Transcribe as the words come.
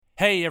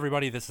Hey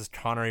everybody, this is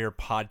Connor, your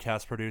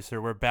podcast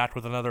producer. We're back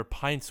with another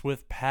Pints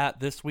with Pat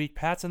this week.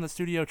 Pat's in the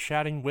studio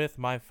chatting with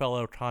my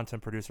fellow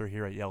content producer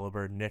here at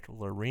Yellowbird, Nick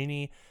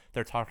Larini.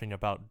 They're talking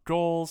about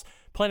goals,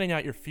 planning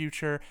out your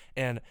future,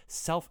 and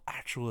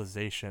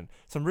self-actualization.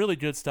 Some really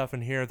good stuff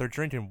in here. They're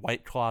drinking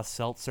White Claw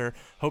Seltzer.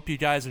 Hope you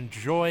guys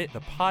enjoy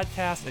the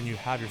podcast and you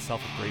have yourself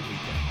a great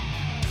weekend.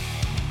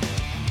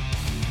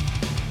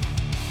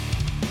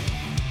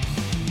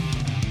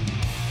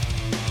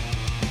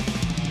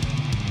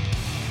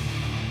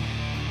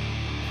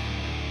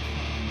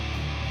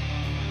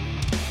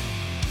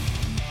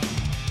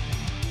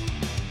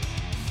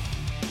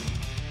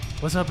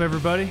 What's up,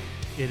 everybody?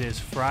 It is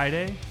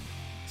Friday,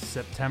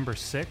 September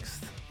 6th,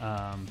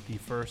 the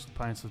first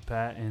Pints with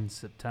Pat in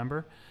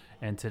September,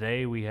 and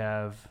today we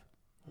have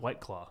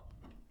White Claw.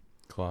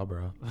 Claw,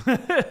 bro.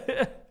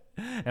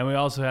 And we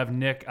also have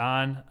Nick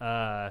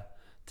on,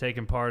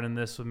 taking part in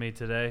this with me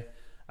today.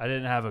 I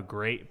didn't have a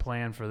great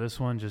plan for this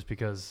one just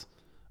because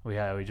we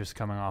just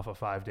coming off a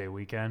 5-day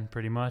weekend,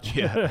 pretty much.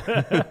 Yeah.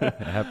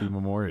 Happy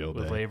Memorial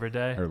Day. With Labor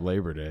Day. Or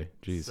Labor Day.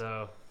 Jeez.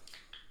 So,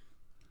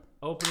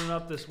 opening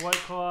up this White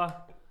Claw.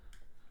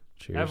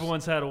 Cheers.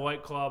 Everyone's had a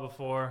White Claw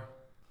before.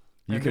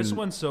 This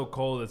one's so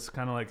cold, it's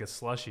kind of like a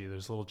slushy.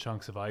 There's little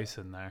chunks of ice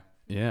in there.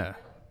 Yeah.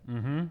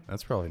 Mm-hmm.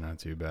 That's probably not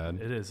too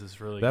bad. It is.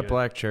 It's really that good.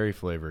 black cherry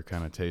flavor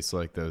kind of tastes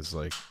like those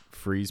like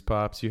freeze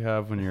pops you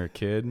have when you're a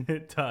kid.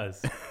 It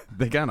does.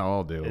 They kind of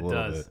all do a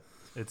little bit.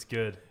 It's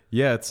good.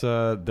 Yeah, it's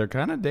they're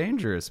kind of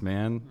dangerous,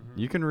 man. Mm-hmm.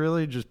 You can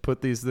really just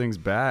put these things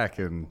back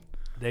and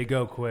they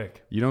go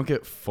quick. You don't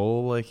get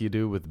full like you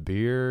do with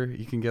beer.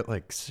 You can get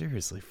like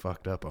seriously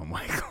fucked up on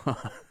White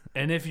Claw.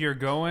 And if you're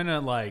going to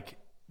like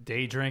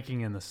day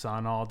drinking in the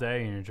sun all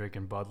day and you're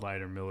drinking Bud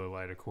Light or Miller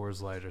Light or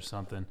Coors Light or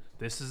something,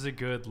 this is a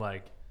good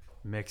like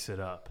mix it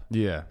up.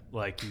 Yeah.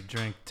 Like you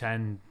drink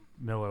 10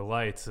 Miller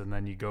Lights and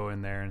then you go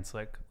in there and it's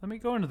like, let me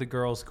go into the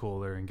girls'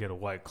 cooler and get a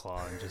White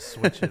Claw and just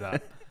switch it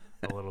up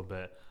a little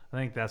bit. I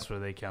think that's where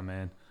they come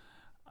in.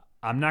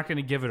 I'm not going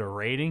to give it a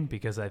rating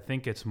because I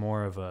think it's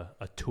more of a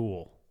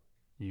tool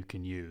you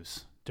can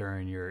use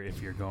during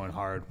if you're going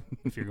hard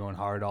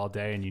all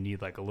day and you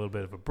need like a little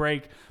bit of a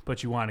break,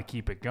 but you want to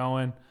keep it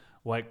going.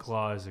 White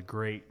Claw is a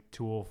great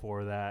tool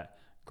for that.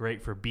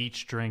 Great for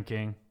beach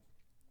drinking.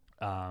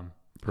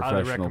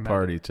 Professional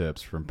party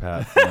tips from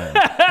Pat.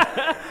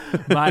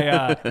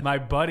 My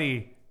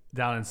buddy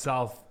down in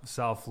South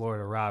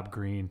Florida, Rob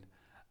Green,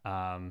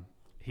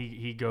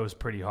 he goes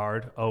pretty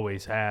hard,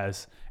 always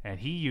has, and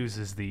he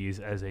uses these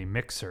as a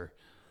mixer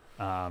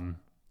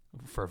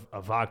for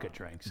a vodka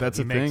drink. So That's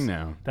a thing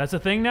now. That's a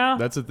thing now?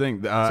 That's a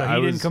thing. So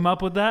he didn't come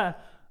up with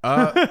that?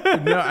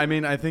 No, I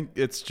mean, I think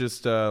it's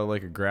just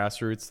like a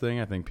grassroots thing.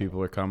 I think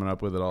people are coming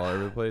up with it all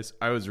over the place.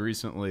 I was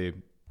recently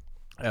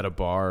at a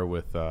bar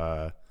with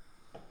the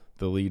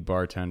lead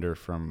bartender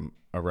from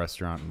a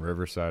restaurant in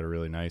Riverside, a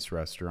really nice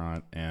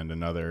restaurant, and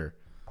another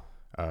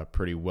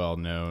pretty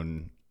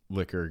well-known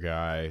liquor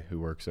guy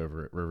who works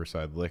over at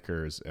Riverside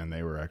Liquors, and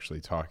they were actually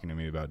talking to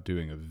me about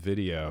doing a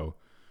video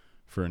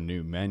for a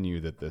new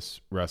menu that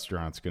this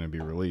restaurant's going to be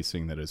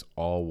releasing that is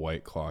all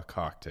White Claw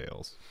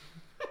cocktails.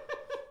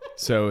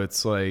 So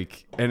it's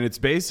like, and it's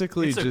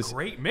basically it's just a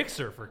great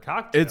mixer for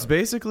cocktails. It's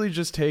basically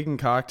just taking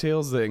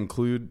cocktails that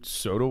include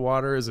soda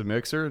water as a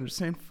mixer and just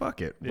saying,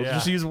 fuck it. We'll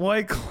just use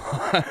White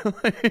Claw.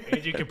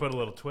 And you can put a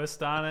little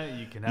twist on it.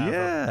 You can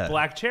have a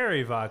black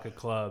cherry vodka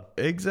club.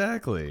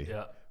 Exactly.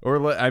 Yeah.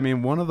 Or, I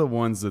mean, one of the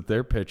ones that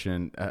they're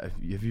pitching, have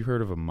you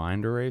heard of a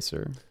Mind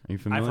Eraser? Are you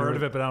familiar? I've heard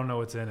of it, but I don't know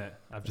what's in it.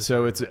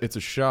 It's a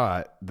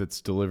shot that's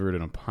delivered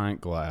in a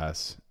pint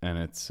glass, and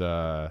it's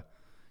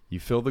you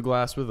fill the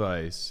glass with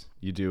ice,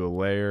 you do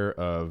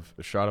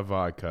a shot of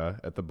vodka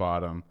at the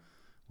bottom,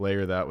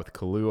 layer that with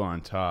Kahlua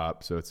on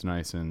top, so it's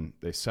nice and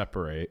they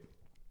separate,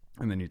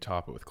 and then you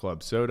top it with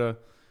club soda,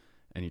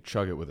 and you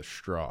chug it with a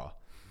straw.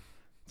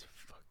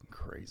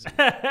 Crazy.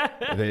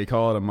 They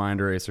call it a Mind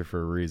Eraser for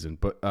a reason.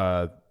 But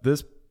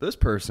this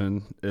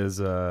person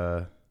is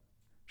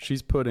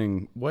she's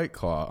putting White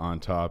Claw on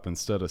top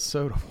instead of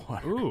soda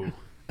water. Ooh.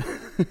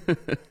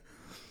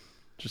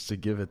 Just to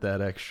give it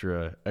that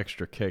extra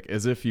kick,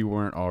 as if you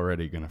weren't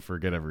already going to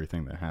forget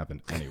everything that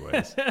happened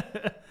anyways.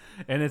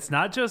 And it's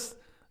not just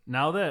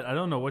now that I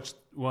don't know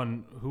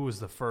who was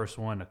the first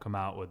one to come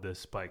out with this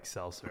spiked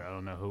seltzer. I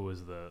don't know who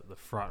was the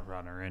front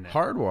runner in it.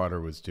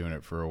 Hardwater was doing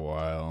it for a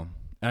while.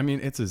 I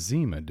mean, it's a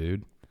Zima,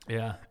 dude.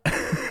 Yeah.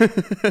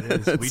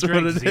 It is. We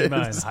drank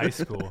Zima in high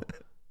school.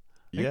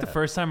 I think the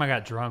first time I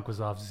got drunk was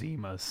off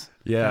Zimas.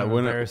 Yeah,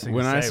 when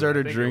I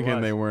started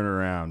drinking, they weren't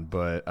around.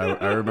 But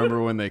I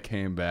remember when they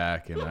came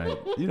back, and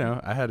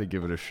I had to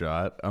give it a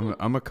shot.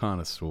 I'm a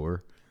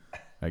connoisseur,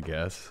 I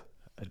guess.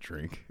 I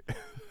drink.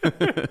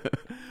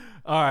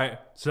 All right,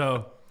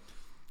 so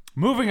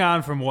moving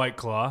on from White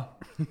Claw,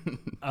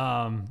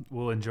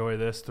 we'll enjoy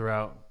this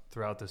throughout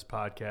this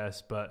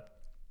podcast, but.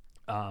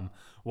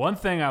 One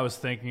thing I was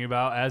thinking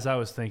about as I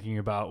was thinking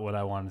about what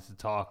I wanted to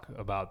talk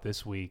about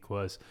this week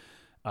was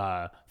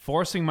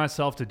forcing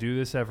myself to do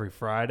this every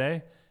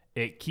Friday.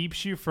 It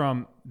keeps you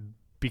from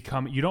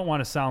you don't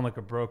want to sound like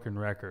a broken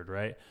record,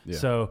 right? Yeah.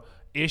 So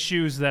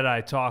issues that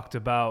I talked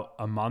about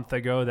a month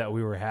ago that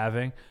we were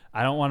having,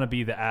 I don't want to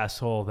be the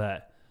asshole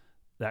that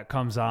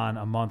comes on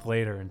a month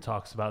later and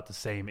talks about the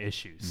same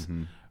issues,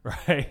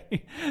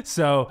 right?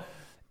 So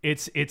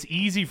it's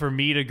easy for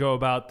me to go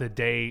about the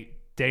day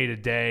to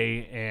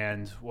day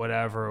and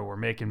whatever, we're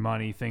making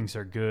money, things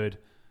are good.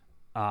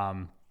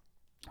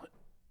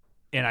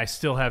 And I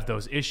still have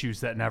those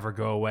issues that never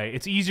go away.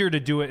 It's easier to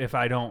do it if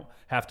I don't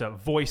have to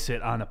voice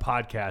it on a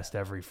podcast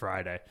every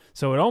Friday.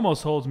 So it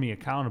almost holds me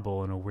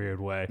accountable in a weird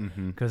way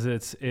because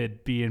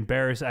it'd be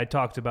embarrassing. I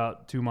talked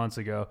about 2 months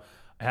ago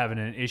having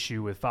an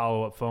issue with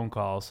follow-up phone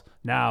calls.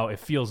 Now it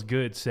feels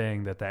good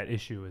saying that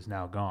issue is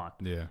now gone.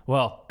 Yeah.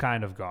 Well,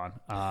 kind of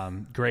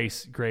gone.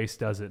 Grace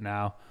does it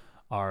now.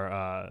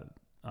 Our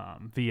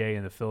VA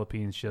in the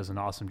Philippines, she does an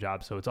awesome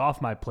job. So it's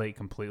off my plate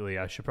completely.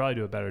 I should probably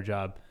do a better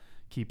job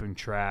keeping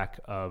track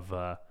of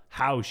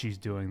how she's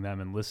doing them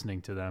and listening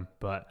to them.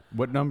 But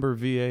what number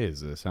VA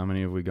is this? How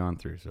many have we gone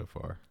through so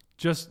far?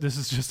 This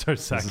is just our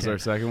second. This is our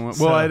second one.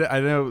 So, well, I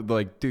know,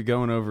 like,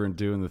 going over and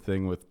doing the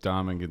thing with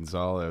Dom and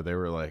Gonzalo, they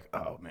were like,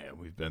 "Oh man,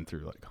 we've been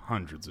through like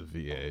hundreds of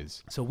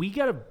VAs." So we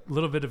got a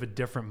little bit of a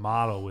different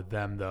model with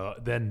them though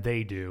than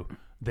they do.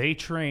 They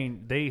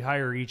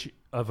hire each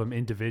of them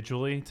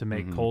individually to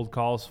make cold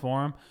calls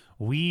for them.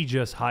 We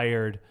just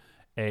hired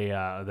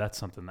that's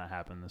something that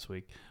happened this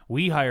week.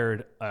 We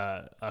hired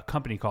a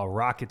company called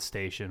Rocket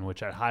Station,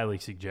 which I'd highly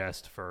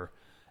suggest for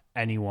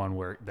anyone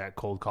where that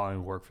cold calling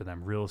would work for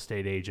them. Real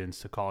estate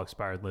agents to call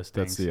expired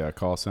listings. That's the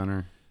call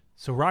center.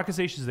 So Rocket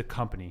Station is a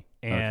company,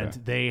 and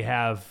they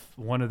have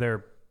one of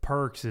their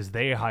perks is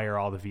they hire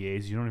all the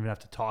VAs. You don't even have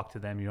to talk to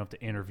them. You don't have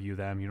to interview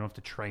them. You don't have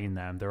to train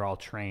them. They're all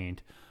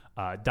trained.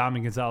 Dom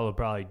and Gonzalo will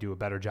probably do a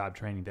better job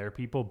training their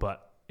people,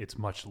 but it's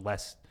much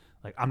less.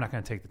 Like, I'm not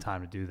going to take the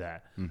time to do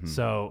that.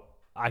 So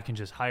I can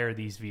just hire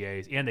these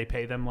VAs, and they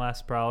pay them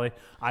less probably.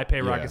 I pay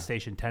Rocket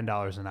Station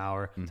 $10 an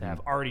hour to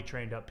have already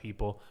trained up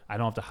people. I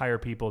don't have to hire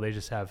people. They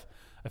just have,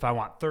 if I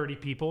want 30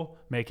 people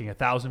making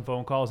 1,000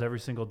 phone calls every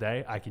single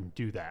day, I can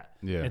do that.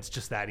 Yeah. It's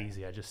just that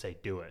easy. I just say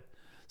do it.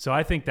 So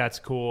I think that's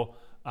cool.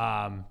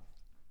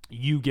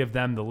 You give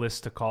them the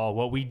list to call.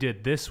 What we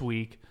did this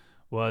week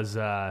was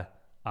I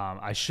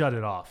shut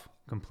it off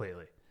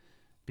completely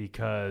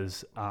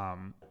because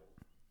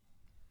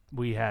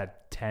we had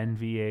 10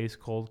 VAs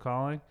cold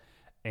calling.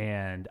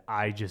 And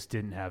I just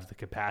didn't have the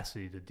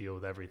capacity to deal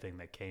with everything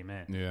that came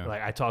in. Yeah.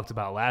 Like I talked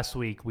about last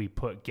week, we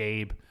put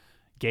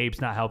Gabe's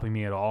not helping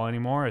me at all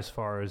anymore as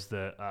far as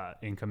the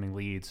incoming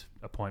leads,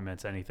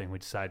 appointments, anything. We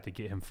decided to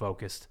get him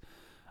focused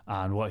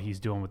on what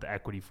he's doing with the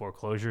equity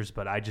foreclosures,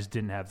 but I just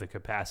didn't have the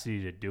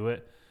capacity to do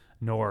it,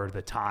 nor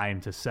the time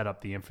to set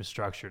up the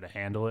infrastructure to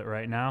handle it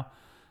right now.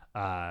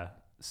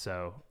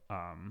 So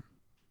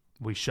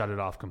we shut it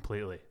off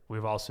completely.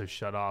 We've also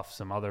shut off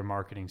some other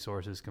marketing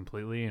sources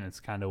completely, and it's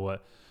kind of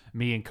what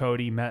me and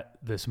Cody met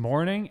this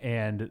morning.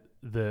 And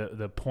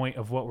the point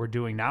of what we're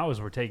doing now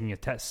is we're taking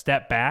a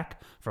step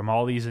back from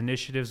all these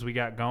initiatives we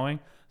got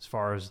going as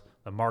far as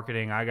the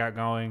marketing I got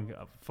going,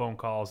 phone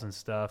calls and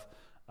stuff,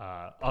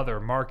 other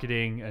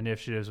marketing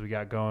initiatives we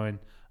got going,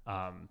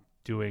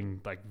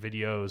 doing like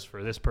videos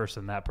for this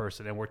person, that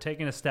person. And we're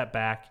taking a step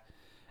back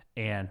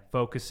and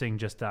focusing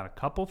just on a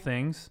couple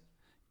things,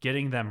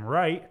 getting them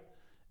right,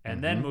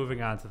 and then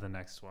moving on to the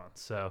next one.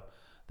 So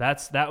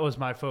that was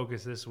my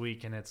focus this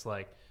week, and it's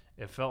like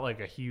it felt like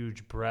a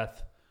huge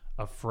breath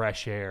of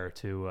fresh air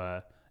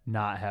to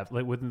not have,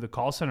 like when the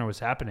call center was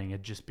happening,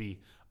 it'd just be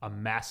a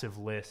massive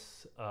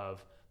list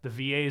of the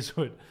VAs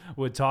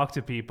would talk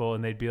to people,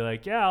 and they'd be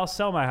like, "Yeah, I'll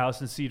sell my house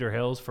in Cedar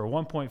Hills for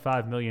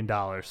 $1.5 million,"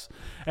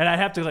 and I'd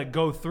have to like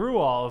go through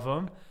all of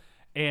them.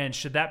 And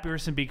should that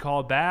person be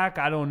called back?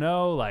 I don't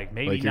know. Like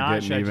maybe like you're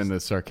not. getting even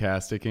the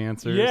sarcastic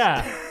answers.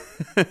 Yeah,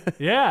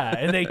 yeah.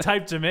 And they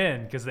typed them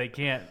in because they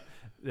can't.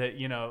 That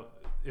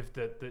if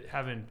the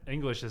having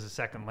English as a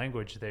second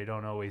language, they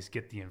don't always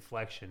get the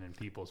inflection in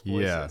people's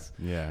voices.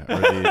 Yeah.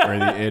 Or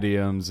the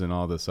idioms and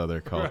all this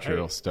other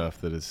cultural stuff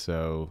that is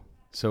so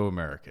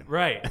American.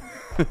 Right.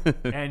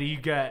 And you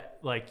get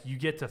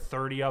to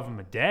 30 of them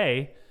a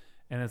day,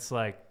 and it's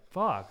like,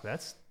 fuck,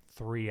 that's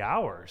 3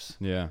 hours.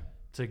 Yeah.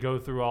 To go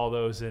through all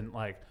those, and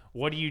like,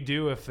 what do you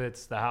do if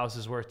it's the house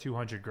is worth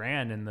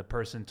 $200,000 and the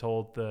person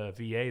told the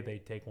VA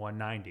they'd take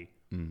 $190?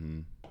 I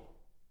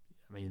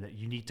mean,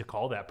 you need to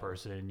call that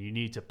person, you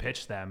need to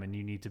pitch them, and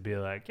you need to be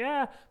like,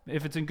 yeah,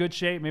 if it's in good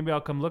shape, maybe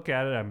I'll come look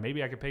at it.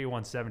 Maybe I could pay you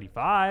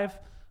 $175.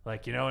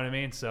 Like, you know what I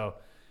mean? So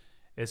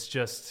it's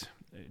just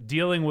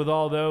dealing with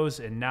all those,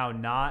 and now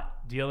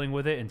not dealing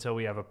with it until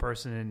we have a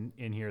person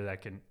in here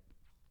that can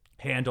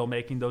handle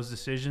making those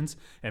decisions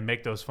and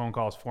make those phone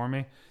calls for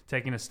me.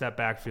 Taking a step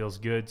back feels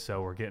good, so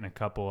we're getting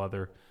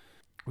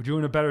we're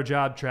doing a better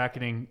job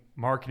tracking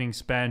marketing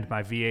spend.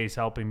 My VA is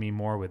helping me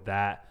more with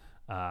that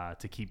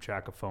to keep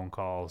track of phone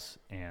calls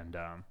and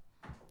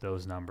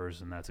those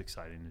numbers, and that's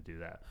exciting to do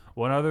that.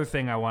 One other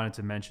thing I wanted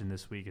to mention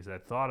this week is I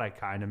thought I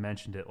kind of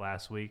mentioned it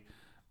last week,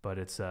 but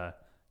it's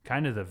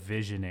kind of the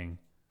visioning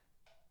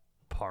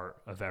part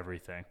of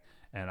everything.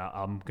 And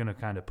I'm going to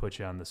kind of put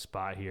you on the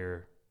spot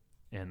here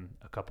in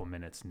a couple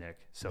minutes,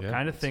 Nick. So Yeah,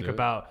 kind of let's think do it.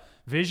 about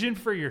vision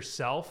for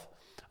yourself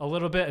a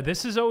little bit.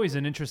 This is always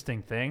an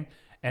interesting thing,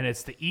 and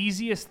it's the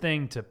easiest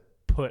thing to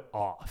put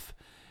off.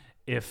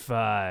 If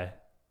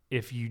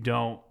you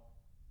don't,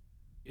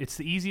 it's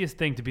the easiest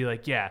thing to be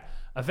like, yeah,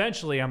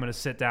 eventually I'm going to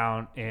sit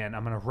down and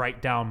I'm going to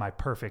write down my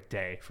perfect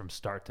day from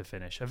start to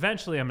finish.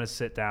 Eventually I'm going to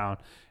sit down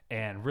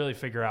and really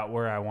figure out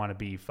where I want to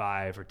be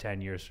 5 or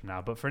 10 years from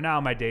now. But for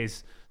now, my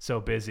day's so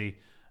busy.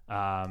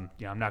 I'm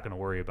not going to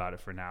worry about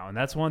it for now. And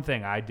that's one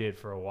thing I did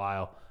for a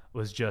while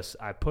was just,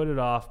 I put it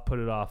off.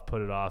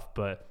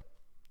 But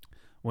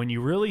when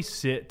you really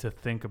sit to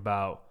think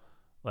about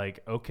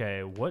like,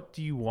 okay, what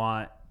do you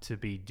want to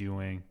be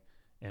doing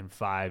in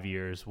 5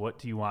 years? What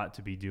do you want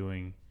to be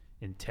doing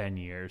in 10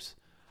 years?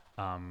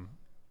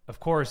 Of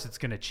course it's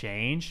going to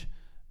change,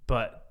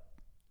 but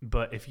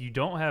if you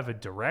don't have a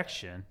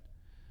direction,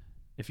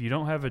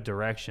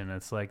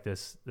 it's like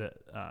this, that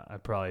I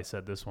probably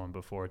said this one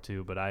before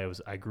too, but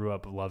I grew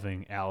up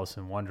loving Alice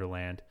in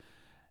Wonderland,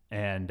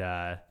 and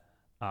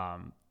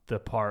the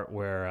part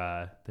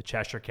where the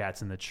Cheshire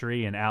Cat's in the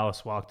tree and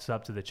Alice walks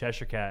up to the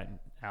Cheshire Cat and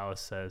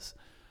Alice says,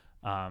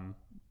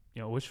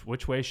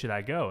 which way should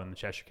I go? And the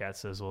Cheshire Cat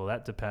says, well,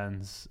 that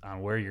depends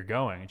on where you're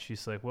going. And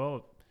she's like,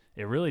 well,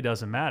 it really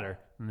doesn't matter.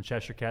 And the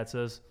Cheshire Cat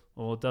says,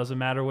 well, it doesn't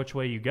matter which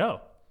way you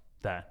go.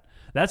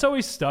 That's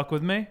always stuck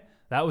with me.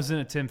 That was in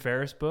a Tim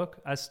Ferriss book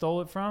I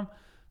stole it from.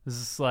 This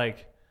is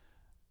like,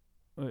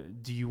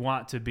 do you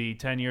want to be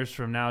 10 years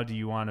from now? Do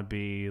you want to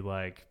be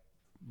like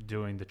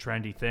doing the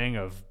trendy thing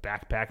of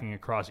backpacking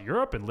across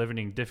Europe and living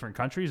in different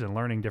countries and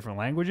learning different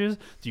languages?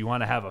 Do you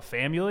want to have a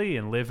family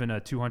and live in a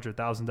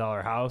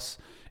 $200,000 house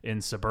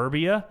in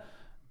suburbia?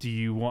 Do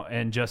you want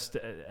and just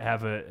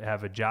have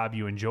a job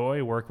you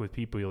enjoy, work with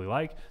people you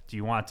like? Do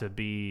you want to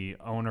be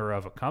owner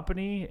of a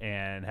company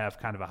and have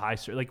kind of a high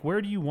like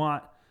where do you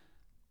want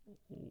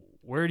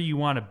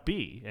to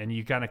be? And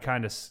you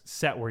kind of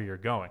set where you're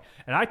going.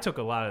 And I did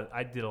a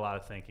lot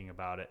of thinking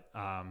about it.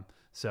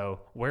 So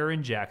we're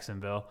in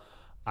Jacksonville.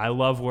 I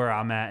love where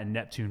I'm at in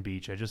Neptune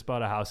Beach. I just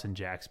bought a house in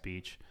Jax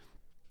Beach.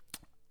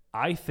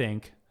 I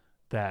think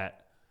that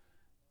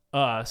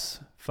us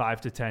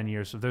 5 to 10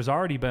 years, so there's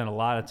already been a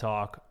lot of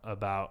talk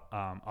about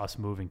us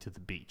moving to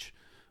the beach,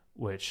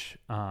 which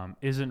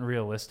isn't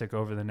realistic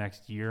over the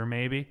next year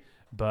maybe,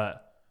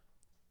 but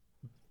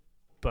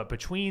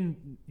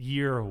between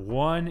year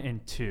 1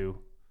 and 2,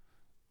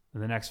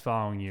 the next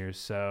following years,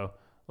 so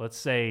let's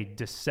say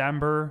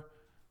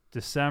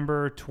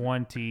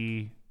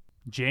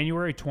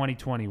January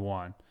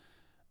 2021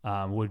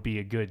 would be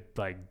a good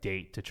like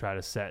date to try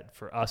to set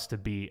for us to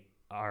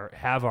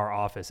have our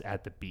office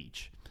at the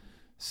beach.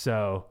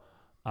 So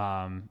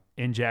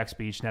in Jax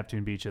Beach,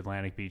 Neptune Beach,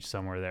 Atlantic Beach,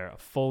 somewhere there, a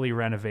fully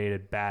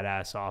renovated,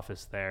 badass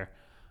office there.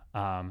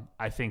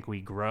 I think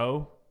we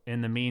grow in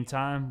the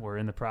meantime. We're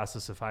in the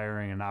process of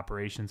hiring an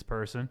operations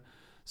person.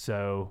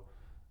 So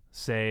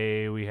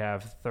say we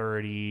have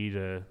 30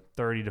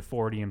 to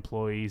 40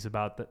 employees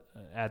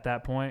at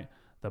that point.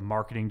 The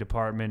marketing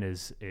department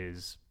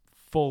is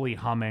fully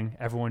humming.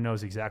 Everyone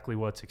knows exactly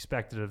what's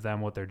expected of them,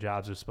 what their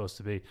jobs are supposed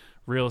to be.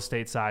 Real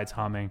estate side's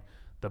humming.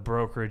 The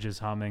brokerage is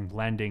humming.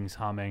 Lending's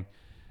humming.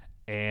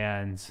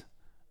 And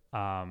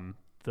my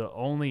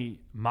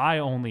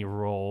only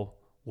role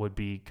would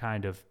be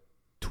kind of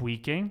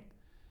tweaking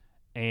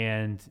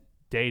and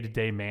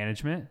day-to-day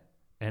management.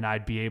 And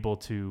I'd be able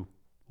to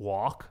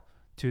walk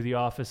to the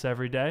office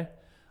every day.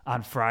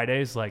 On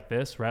Fridays like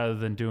this, rather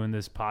than doing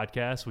this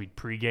podcast, we'd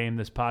pregame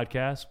this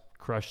podcast,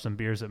 crush some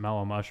beers at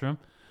Mellow Mushroom,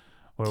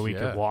 where we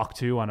could walk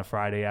to on a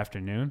Friday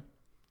afternoon.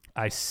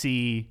 I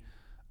see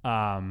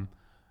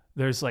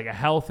there's like a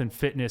health and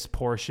fitness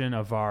portion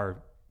of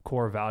our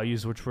core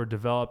values, which we're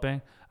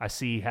developing. I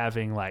see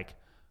having like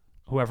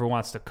whoever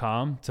wants to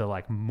come to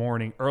like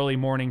early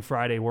morning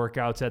Friday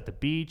workouts at the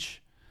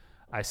beach.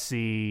 I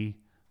see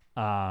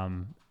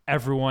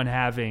everyone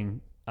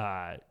having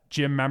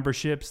gym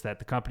memberships that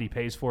the company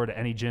pays for to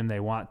any gym they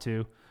want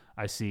to.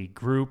 I see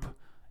group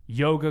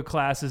yoga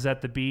classes at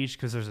the beach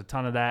because there's a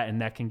ton of that,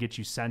 and that can get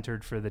you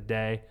centered for the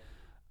day.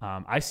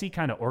 I see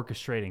kind of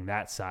orchestrating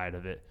that side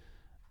of it.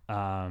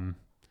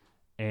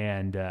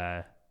 And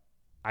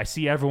I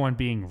see everyone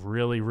being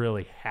really,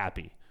 really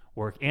happy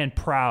and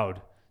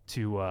proud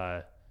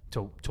to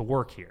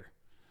work here.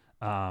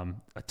 A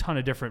ton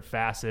of different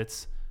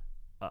facets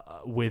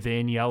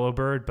within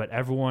Yellowbird, but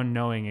everyone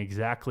knowing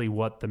exactly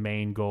what the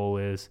main goal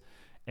is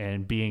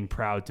and being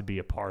proud to be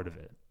a part of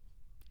it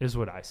is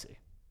what I see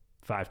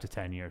 5 to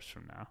 10 years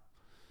from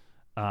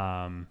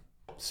now.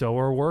 So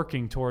we're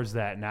working towards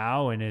that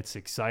now, and it's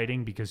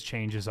exciting because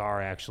changes are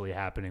actually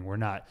happening. We're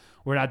not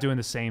doing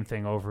the same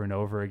thing over and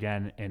over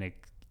again and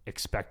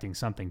expecting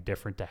something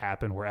different to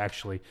happen. We're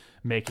actually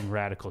making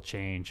radical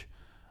change,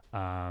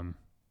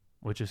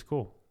 which is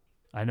cool.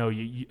 I know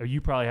you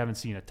probably haven't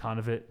seen a ton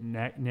of it,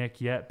 Nick,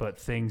 yet, but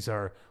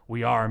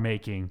we are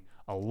making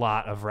a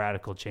lot of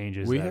radical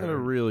changes. We had a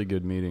really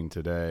good meeting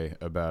today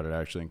about it,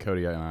 actually, and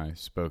Cody and I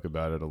spoke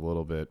about it a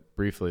little bit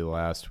briefly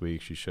last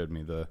week. She showed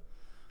me the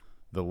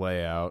the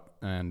layout,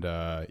 and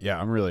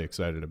I'm really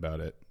excited about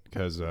it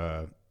because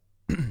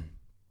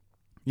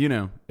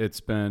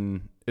it's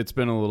been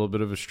a little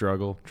bit of a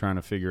struggle trying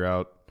to figure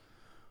out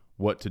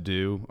what to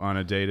do on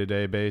a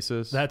day-to-day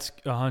basis. That's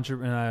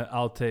 100, and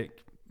I'll take.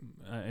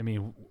 I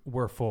mean,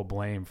 we're full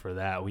blame for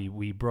that.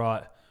 We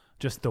brought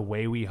just the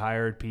way we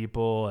hired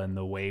people and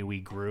the way we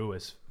grew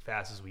as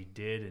fast as we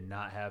did, and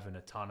not having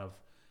a ton of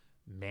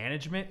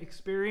management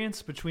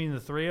experience between the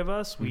three of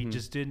us. We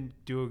just didn't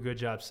do a good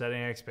job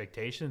setting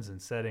expectations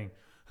and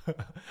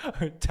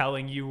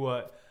telling you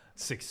what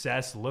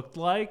success looked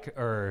like,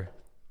 or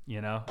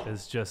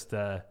it's just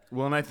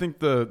well, and I think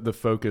the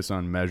focus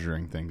on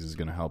measuring things is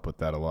going to help with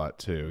that a lot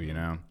too,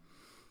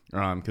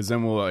 because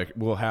then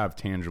we'll have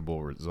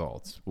tangible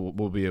results.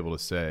 We'll be able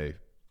to say,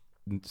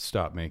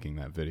 stop making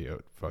that video,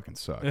 it fucking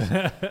sucks.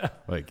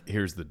 Like,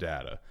 here's the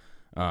data,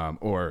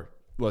 or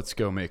let's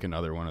go make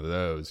another one of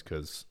those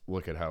because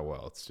look at how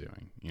well it's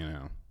doing,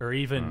 or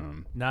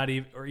even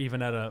or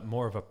even at a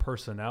more of a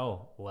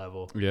personnel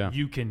level. Yeah,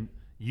 you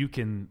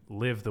can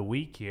live the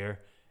week here,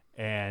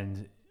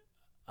 and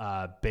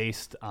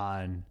based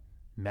on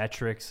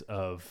metrics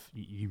of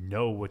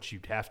what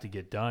you'd have to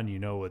get done,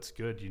 what's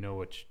good,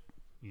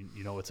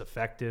 what's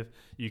effective.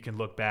 You can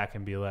look back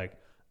and be like,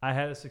 I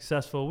had a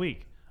successful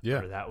week.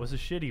 Yeah, or that was a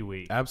shitty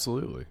week.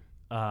 Absolutely.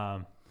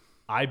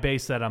 I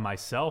base that on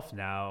myself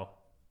now,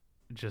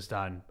 just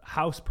on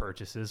house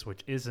purchases,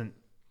 which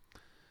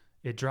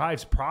it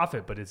drives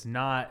profit, but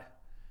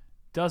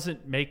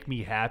doesn't make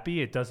me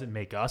happy. It doesn't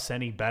make us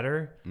any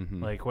better.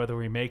 Like, whether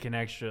we make an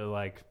extra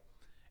like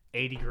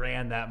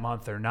 $80,000 that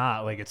month or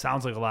not, like, it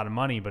sounds like a lot of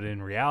money, but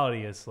in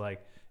reality, it's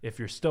like, if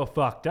you're still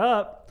fucked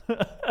up,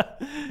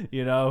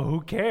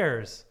 who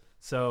cares?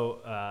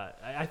 So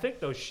I think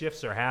those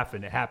shifts are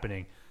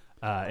happening,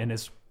 and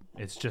it's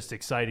just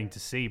exciting to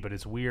see. But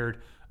it's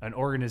weird. An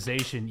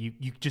organization,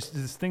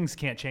 these things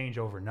can't change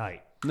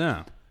overnight.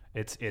 No,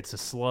 it's a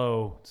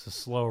slow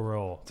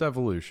roll. It's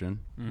evolution,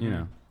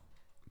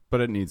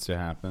 but it needs to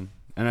happen,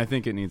 and I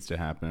think it needs to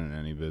happen in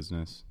any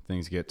business.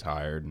 Things get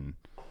tired, and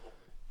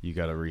you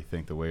got to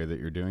rethink the way that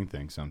you're doing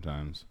things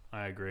sometimes.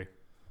 I agree,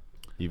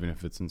 even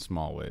if it's in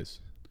small ways.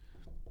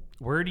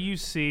 Where do you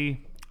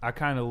see? I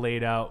kind of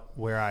laid out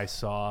where I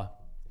saw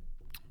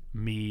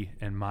me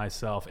and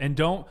myself, and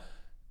don't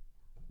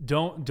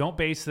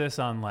base this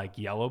on like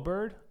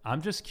Yellowbird.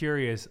 I'm just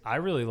curious. I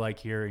really like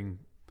hearing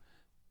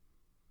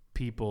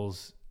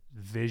people's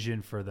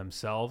vision for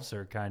themselves,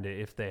 or kind of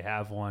if they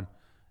have one,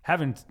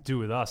 having to do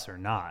with us or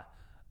not.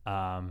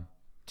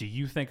 Do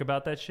you think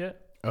about that shit?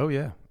 Oh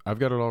yeah, I've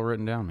got it all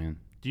written down, man.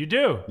 You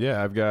do?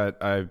 Yeah,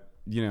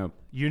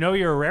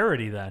 you're a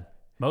rarity then.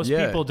 Most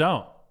people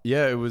don't.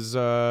 Yeah, it was,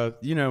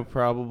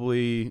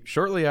 probably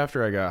shortly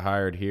after I got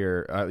hired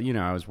here.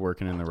 I was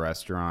working in the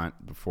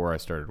restaurant before I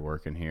started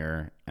working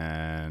here.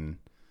 And,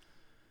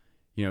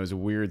 it was a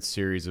weird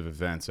series of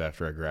events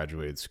after I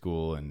graduated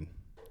school. And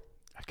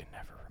I can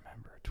never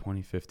remember,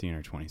 2015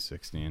 or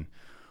 2016,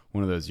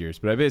 one of those years.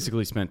 But I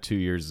basically spent 2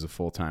 years as a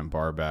full-time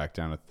bar back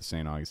down at the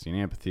St. Augustine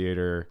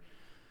Amphitheater.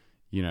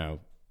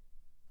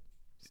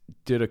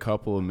 Did a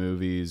couple of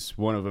movies.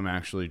 One of them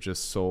actually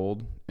just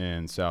sold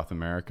in South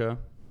America.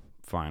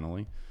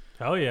 Finally.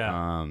 Hell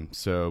yeah.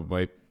 So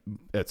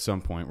at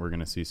some point we're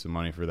going to see some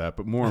money for that,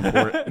 but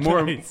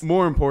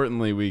more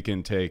importantly, we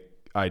can take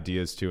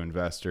ideas to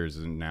investors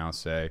and now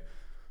say,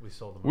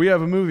 we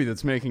have a movie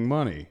that's making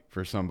money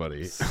for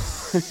somebody.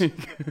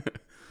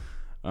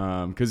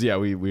 Cause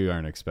we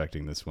aren't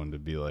expecting this one to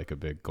be like a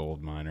big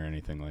gold mine or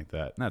anything like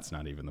that. And that's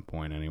not even the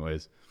point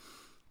anyways,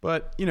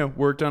 but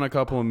worked on a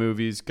couple of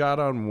movies, got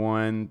on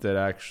one that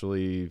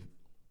actually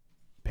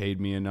paid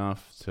me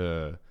enough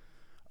to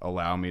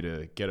allow me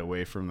to get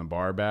away from the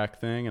bar back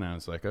thing. And I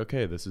was like,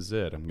 okay, this is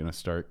it. I'm going to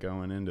start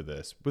going into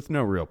this with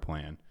no real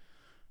plan.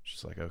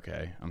 Just like,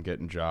 okay, I'm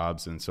getting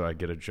jobs. And so I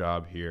get a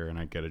job here and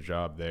I get a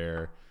job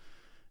there,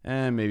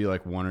 and maybe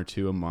like one or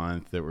two a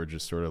month that were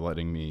just sort of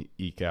letting me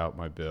eke out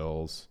my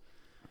bills.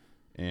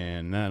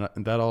 And then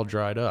that all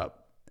dried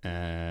up.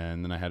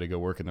 And then I had to go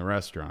work in the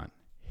restaurant.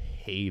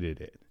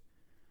 Hated it.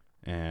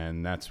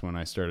 And that's when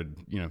I started,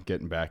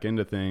 getting back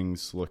into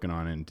things, looking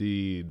on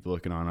Indeed,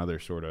 looking on other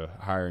sort of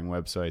hiring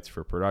websites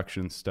for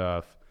production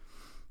stuff.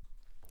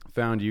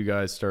 Found you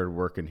guys, started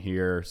working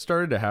here,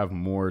 started to have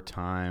more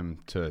time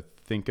to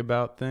think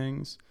about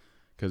things,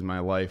 because my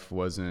life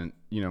wasn't,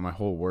 my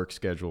whole work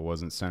schedule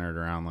wasn't centered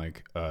around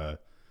like,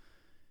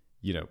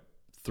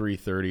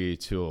 3:30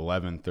 to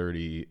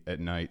 11:30 at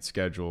night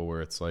schedule,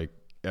 where it's like,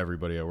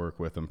 everybody I work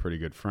with, I'm pretty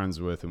good friends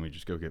with, and we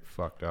just go get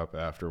fucked up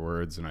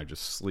afterwards, and I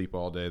just sleep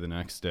all day the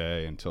next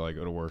day until I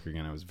go to work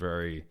again. It was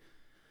very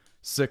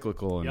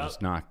cyclical and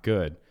just not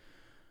good.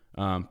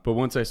 But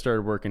once I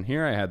started working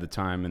here, I had the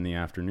time in the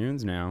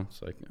afternoons now.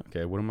 It's like,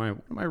 okay, what am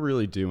I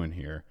really doing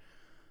here?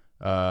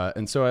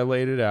 And so I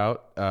laid it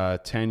out,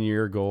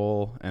 10-year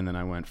goal, and then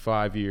I went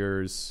 5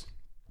 years,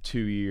 2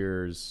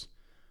 years,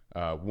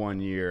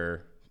 1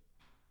 year,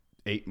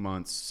 8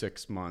 months,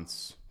 6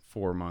 months,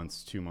 4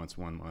 months, 2 months,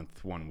 1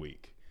 month, 1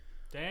 week.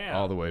 Damn.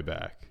 All the way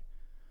back.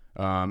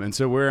 And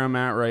so where I'm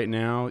at right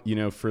now,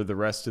 for the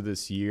rest of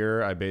this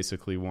year, I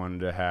basically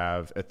wanted to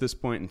have, at this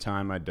point in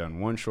time, I'd done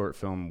 1 short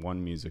film,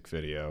 1 music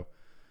video.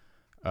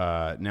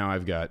 Now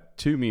I've got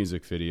 2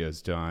 music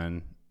videos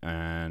done,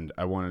 and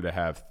I wanted to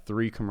have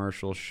 3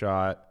 commercials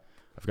shot.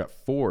 I've got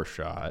 4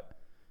 shot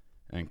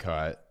and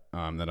cut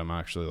that I'm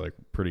actually like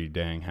pretty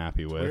dang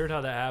happy with. Weird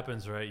how that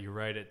happens, right? You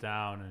write it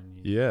down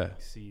and you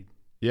see.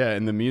 Yeah,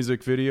 and the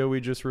music video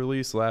we just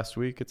released last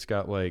week, it's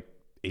got like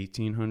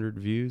 1,800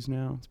 views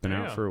now. It's been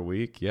out for a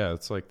week. Yeah,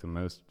 it's like the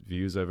most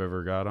views I've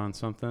ever got on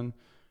something.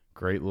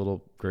 Great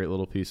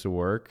little piece of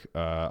work.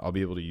 I'll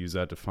be able to use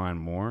that to find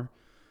more.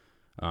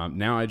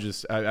 Now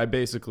I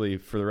basically,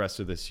 for the rest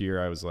of this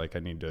year, I was like, I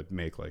need to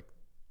make like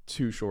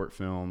 2 short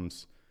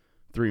films,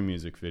 3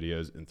 music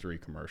videos, and 3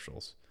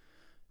 commercials.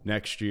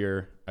 Next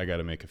year, I got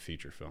to make a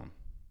feature film.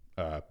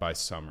 By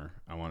summer,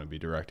 I want to be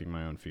directing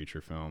my own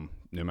feature film,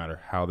 no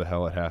matter how the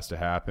hell it has to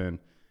happen.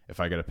 If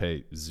I got to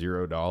pay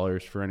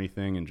 $0 for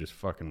anything and just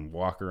fucking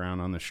walk around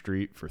on the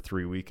street for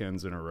 3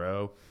 weekends in a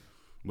row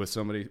with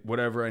somebody,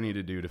 whatever I need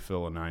to do to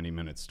fill a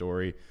 90-minute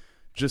story,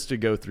 just to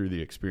go through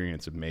the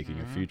experience of making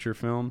a feature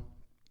film.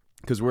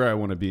 Because where I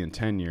want to be in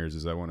 10 years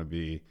is I want to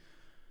be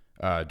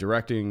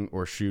directing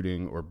or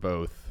shooting or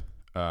both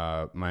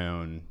my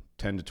own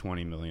 $10 to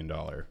 $20 million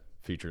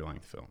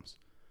feature-length films,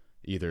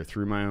 either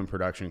through my own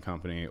production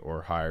company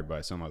or hired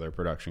by some other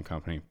production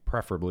company,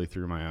 preferably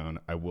through my own.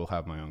 I will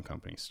have my own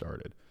company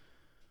started,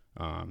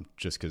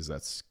 just because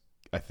that's,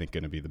 I think,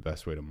 going to be the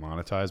best way to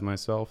monetize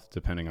myself,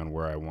 depending on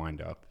where I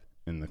wind up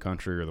in the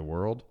country or the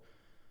world.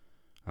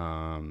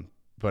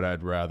 But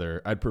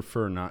I'd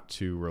prefer not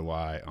to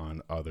rely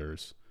on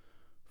others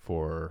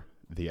for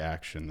the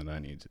action that I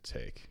need to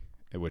take,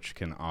 which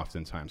can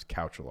oftentimes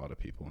couch a lot of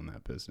people in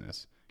that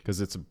business,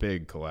 because it's a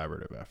big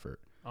collaborative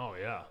effort. Oh,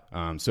 yeah.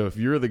 So if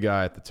you're the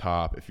guy at the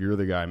top, if you're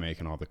the guy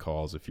making all the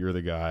calls, if you're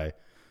the guy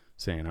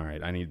saying, all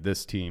right, I need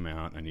this team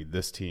out, I need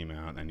this team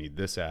out, I need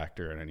this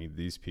actor, and I need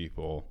these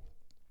people,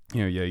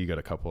 you got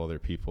a couple other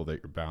people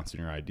that you're bouncing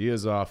your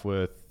ideas off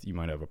with. You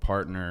might have a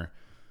partner.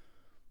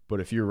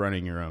 But if you're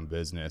running your own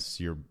business,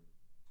 you're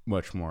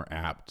much more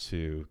apt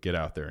to get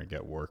out there and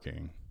get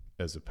working,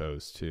 as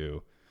opposed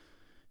to,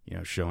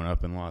 showing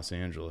up in Los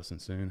Angeles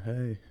and saying,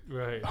 hey,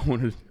 right, I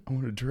want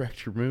to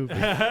direct your movie.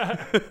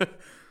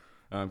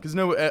 Because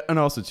and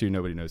also too,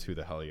 nobody knows who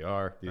the hell you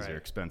are. These are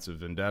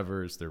expensive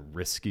endeavors. They're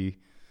risky.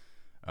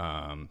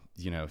 If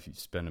you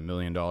spend $1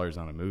 million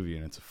on a movie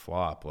and it's a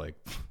flop, like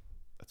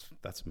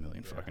that's $1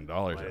 million fucking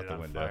dollars out the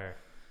window. Fire.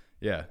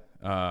 Yeah.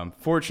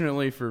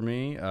 Fortunately for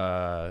me,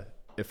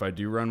 if I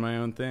do run my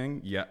own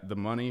thing, the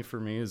money for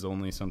me is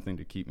only something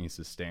to keep me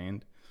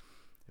sustained.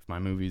 If my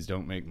movies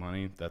don't make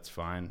money, that's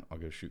fine. I'll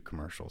go shoot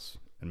commercials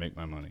and make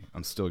my money.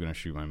 I'm still going to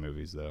shoot my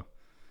movies though,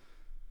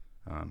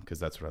 because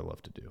that's what I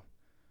love to do.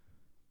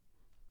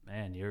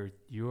 Man,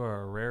 you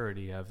are a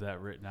rarity to have that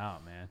written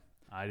out, man.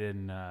 I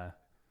didn't.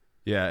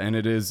 Yeah, and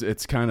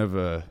it's kind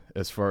of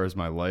as far as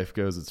my life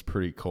goes, it's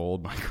pretty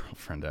cold. My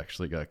girlfriend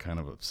actually got kind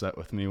of upset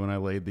with me when I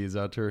laid these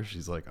out to her.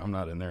 She's like, I'm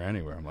not in there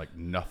anywhere. I'm like,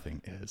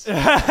 nothing is.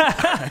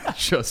 I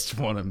just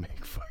want to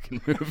make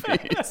fucking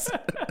movies.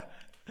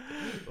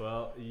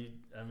 Well, you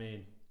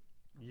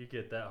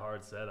get that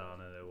hard set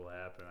on it, it will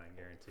happen. I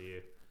guarantee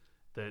you.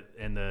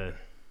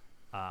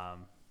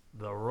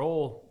 The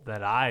role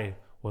that I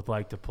would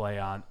like to play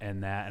on in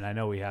that, and I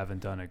know we haven't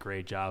done a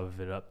great job of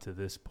it up to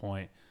this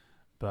point,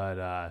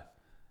 but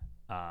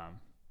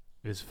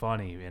it's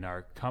funny. In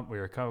our we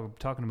were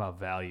talking about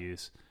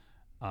values,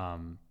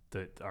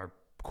 that our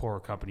core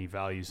company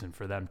values, and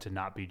for them to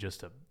not be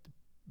just a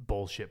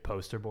bullshit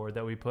poster board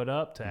that we put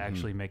up, to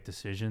actually make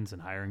decisions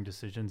and hiring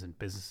decisions and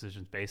business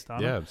decisions based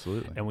on it. Yeah,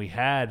 absolutely. And we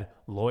had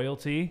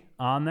loyalty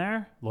on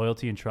there.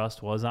 Loyalty and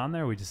trust was on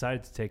there. We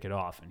decided to take it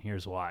off, and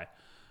here's why.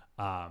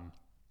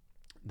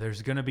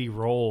 There's going to be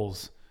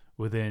roles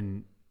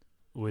within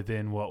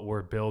what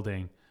we're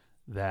building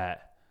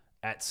that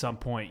at some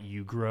point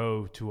you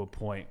grow to a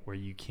point where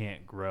you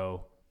can't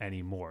grow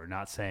anymore.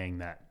 Not saying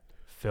that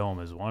film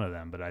is one of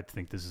them, but I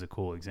think this is a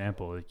cool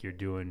example. Like, you're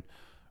doing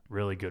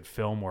really good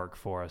film work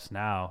for us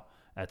now.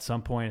 At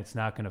some point, it's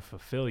not going to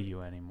fulfill you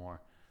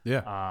anymore.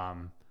 Yeah.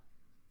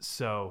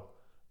 So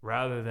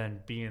rather than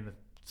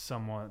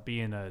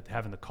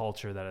having the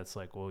culture that it's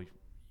like, well,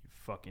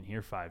 fucking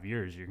here 5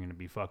 years, you're going to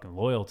be fucking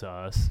loyal to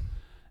us.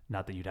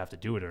 Not that you'd have to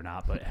do it or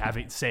not, but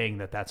saying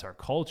that that's our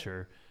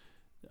culture,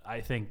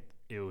 I think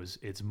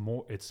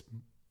it's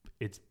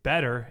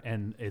better,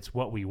 and it's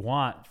what we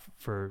want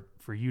for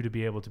you to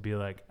be able to be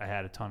like, I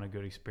had a ton of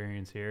good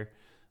experience here.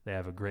 They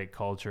have a great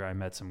culture. I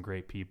met some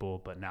great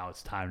people, but now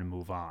it's time to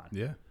move on.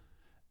 Yeah.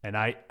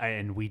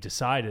 And we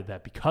decided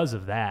that because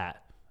of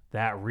that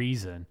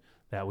reason,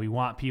 that we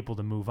want people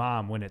to move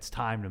on when it's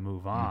time to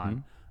move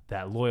on,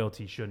 that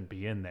loyalty shouldn't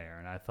be in there.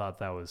 And I thought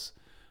that was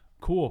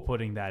cool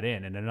putting that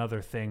in. And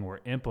another thing we're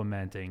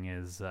implementing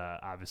is,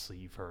 obviously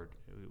you've heard,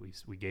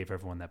 we gave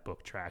everyone that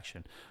book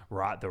Traction.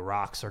 The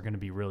rocks are going to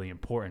be really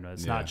important.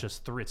 It's not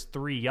just it's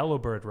 3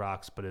 Yellowbird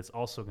rocks, but it's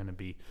also going to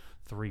be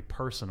 3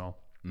 personal.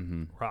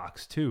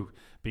 rocks too,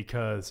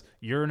 because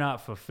you're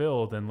not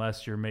fulfilled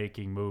unless you're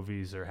making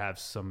movies or have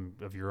some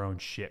of your own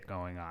shit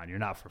going on. You're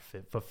not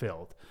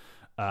fulfilled.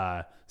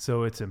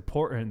 So it's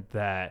important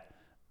that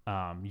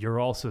you're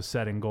also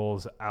setting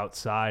goals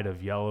outside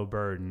of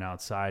Yellowbird and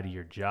outside of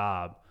your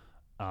job,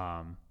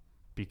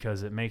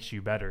 because it makes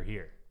you better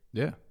here.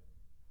 Yeah,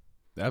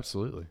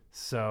 absolutely.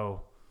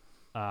 So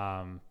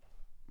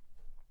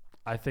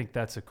I think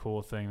that's a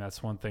cool thing.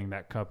 That's one thing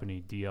that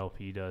company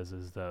DLP does,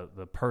 is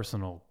the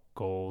personal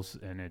goals,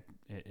 and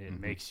it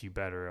makes you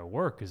better at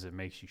work because it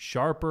makes you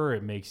sharper.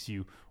 It makes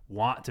you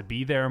want to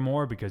be there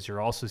more because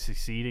you're also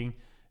succeeding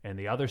in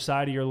the other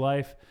side of your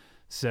life.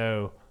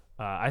 So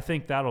I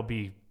think that'll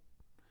be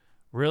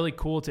really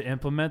cool to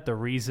implement. The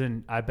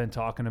reason I've been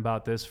talking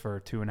about this for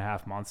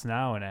 2.5 months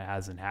now and it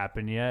hasn't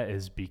happened yet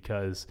is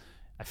because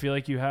I feel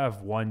like you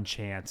have one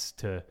chance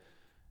to.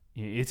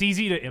 It's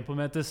easy to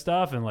implement this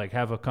stuff and like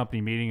have a company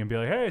meeting and be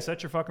like, hey,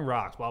 set your fucking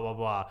rocks, blah, blah,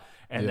 blah.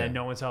 And then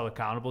no one's held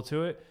accountable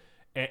to it.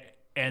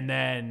 And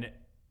then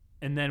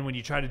when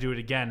you try to do it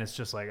again, it's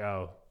just like,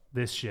 oh,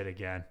 this shit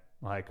again.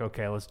 Like,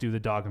 okay, let's do the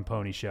dog and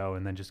pony show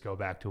and then just go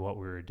back to what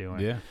we were doing.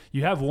 Yeah.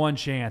 You have one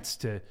chance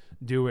to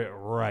do it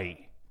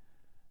right.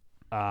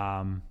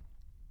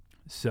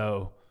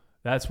 So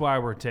that's why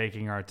we're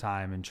taking our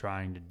time and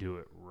trying to do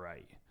it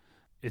right.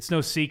 It's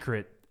no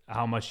secret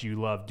how much you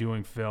love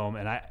doing film,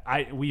 and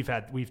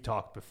we've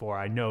talked before.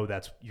 I know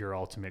that's your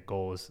ultimate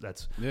goal.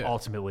 That's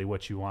ultimately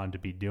what you wanted to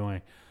be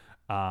doing.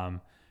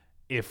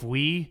 If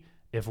we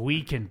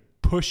can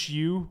push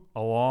you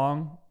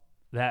along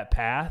that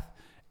path,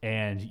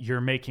 and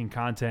you're making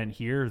content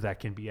here that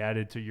can be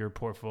added to your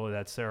portfolio,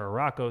 that Sarah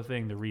Rocco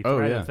thing, the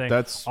Rethreaded thing,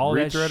 that's all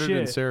Rethreaded that shit.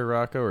 and Sarah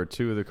Rocco are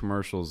two of the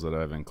commercials that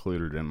I've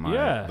included in my.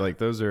 Yeah. Like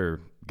those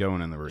are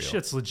going in the reel.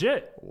 Shit's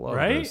legit, Love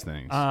right? those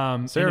things.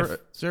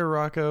 Sarah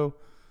Rocco.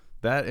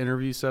 That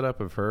interview setup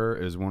of her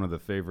is one of the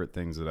favorite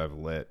things that I've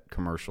lit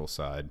commercial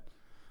side,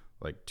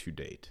 like to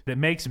date. It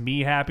makes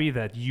me happy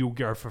that you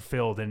are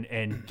fulfilled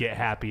and get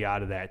happy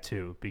out of that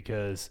too,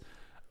 because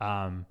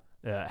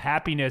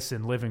happiness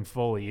and living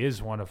fully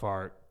is one of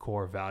our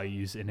core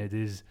values, and it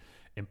is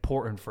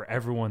important for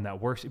everyone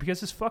that works,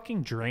 because it's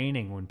fucking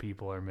draining when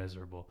people are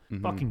miserable.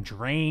 It fucking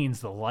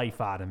drains the life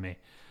out of me.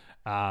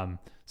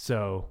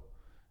 So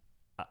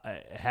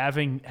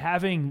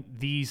having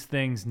these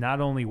things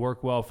not only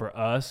work well for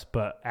us,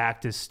 but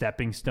act as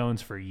stepping stones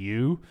for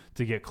you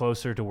to get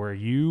closer to where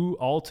you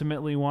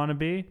ultimately want to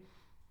be.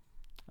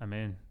 I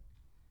mean,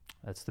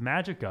 that's the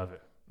magic of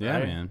it. Yeah,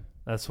 right? man.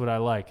 That's what I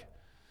like.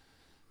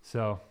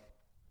 So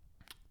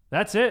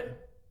that's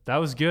it. That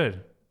was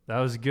good. That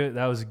was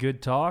a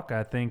good talk.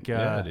 I think,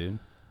 Yeah, dude.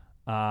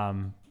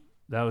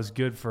 that was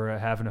good for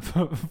having a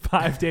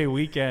 5-day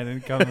weekend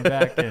and coming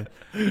back. And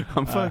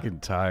I'm fucking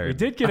tired. we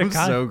did get I'm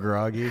so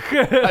groggy.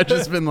 I've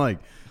just been like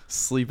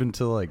sleeping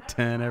till like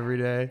 10 every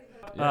day.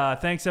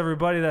 Thanks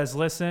everybody that's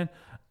listening.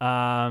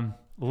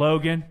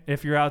 Logan,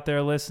 if you're out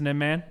there listening,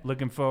 man,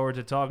 looking forward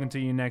to talking to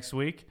you next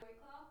week.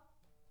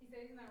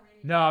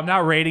 No, I'm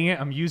not rating it.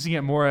 I'm using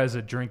it more as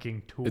a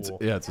drinking tool. It's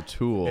a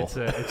tool. It's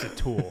a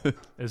tool,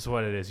 is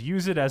what it is.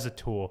 Use it as a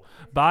tool.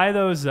 Buy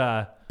those.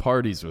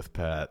 Parties with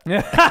Pat.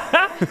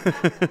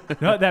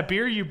 No, that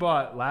beer you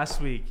bought last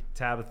week,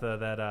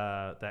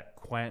 Tabitha. That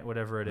Quench,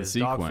 whatever it is,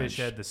 Dogfish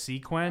Head, the Sea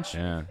Quench.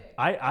 Yeah.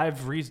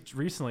 I've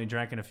recently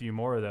drank a few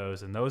more of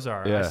those, and those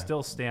are. Yeah. I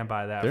still stand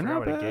by that. They're I forgot not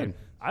what I bad. gave.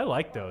 I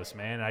like those,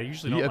 man. I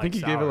usually don't. I think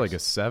like you gave it like a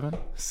sours.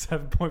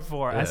 7.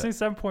 7.4. I Yeah. think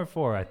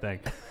 7.4. I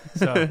think.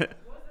 So.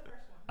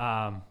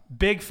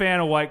 Big fan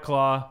of White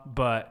Claw,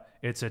 but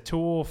it's a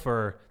tool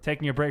for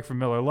taking a break from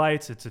Miller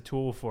Lights. It's a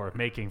tool for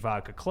making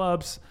vodka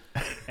clubs,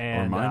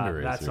 and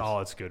mind that's erasers.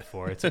 all it's good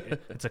for. It's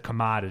a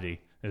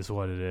commodity, is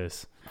what it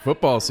is.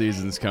 Football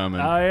season's coming.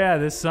 Oh yeah,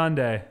 this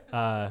Sunday.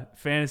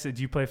 Fantasy?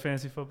 Do you play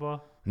fantasy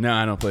football? No,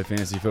 I don't play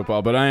fantasy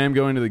football, but I am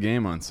going to the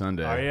game on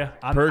Sunday. Are you?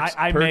 Perks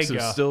I may of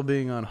go. still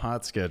being on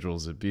hot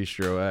schedules at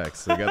Bistro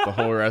X. They got the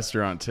whole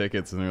restaurant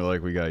tickets, and they're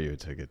like, "We got you a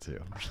ticket too."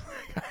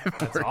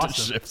 That's worked a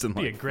awesome. shift in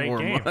Be like a great 4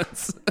 game.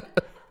 months.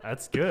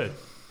 That's good.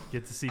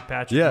 Get to see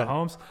Patrick Yeah.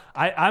 Mahomes.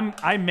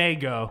 I may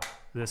go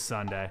this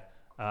Sunday.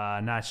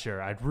 Not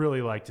sure. I'd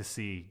really like to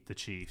see the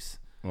Chiefs.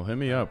 Well, hit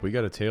me up. We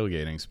got a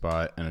tailgating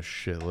spot and a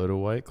shitload of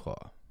White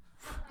Claw.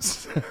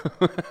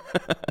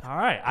 All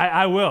right,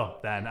 I will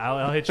then.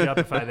 I'll hit you up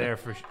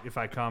if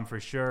I come for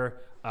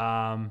sure.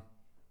 Other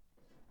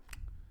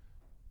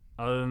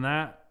than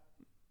that,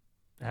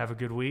 have a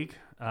good week.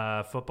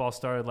 Football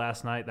started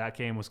last night. That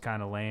game was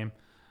kind of lame,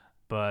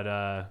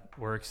 but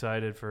we're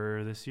excited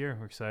for this year.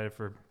 We're excited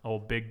for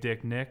old Big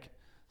Dick Nick.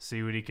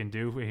 See what he can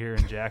do here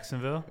in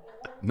Jacksonville.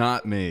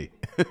 Not me.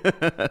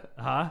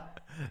 Huh?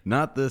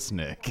 Not this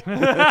Nick.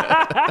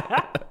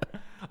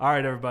 All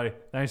right, everybody.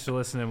 Thanks for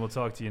listening. We'll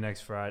talk to you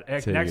next Friday.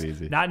 Take it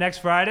easy. Not next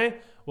Friday.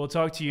 We'll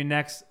talk to you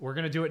next. We're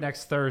going to do it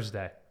next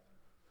Thursday.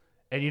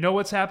 And you know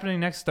what's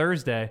happening next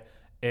Thursday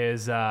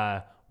is it's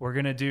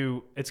going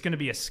to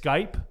be a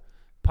Skype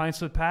Pints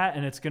with Pat,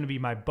 and it's going to be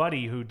my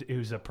buddy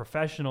who's a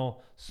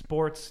professional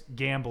sports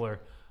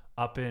gambler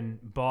up in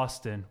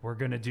Boston, we're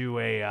gonna do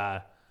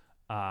a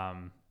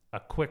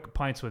quick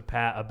Pints with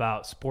Pat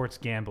about sports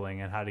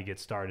gambling and how to get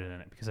started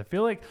in it, because I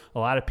feel like a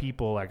lot of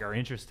people like are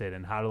interested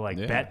in how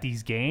to bet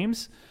these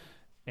games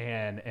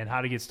and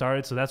how to get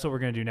started. So that's what we're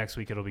gonna do next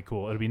week. It'll be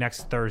cool. It'll be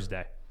next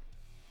Thursday.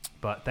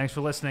 But thanks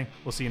for listening.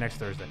 We'll see you next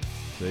Thursday.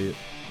 See you.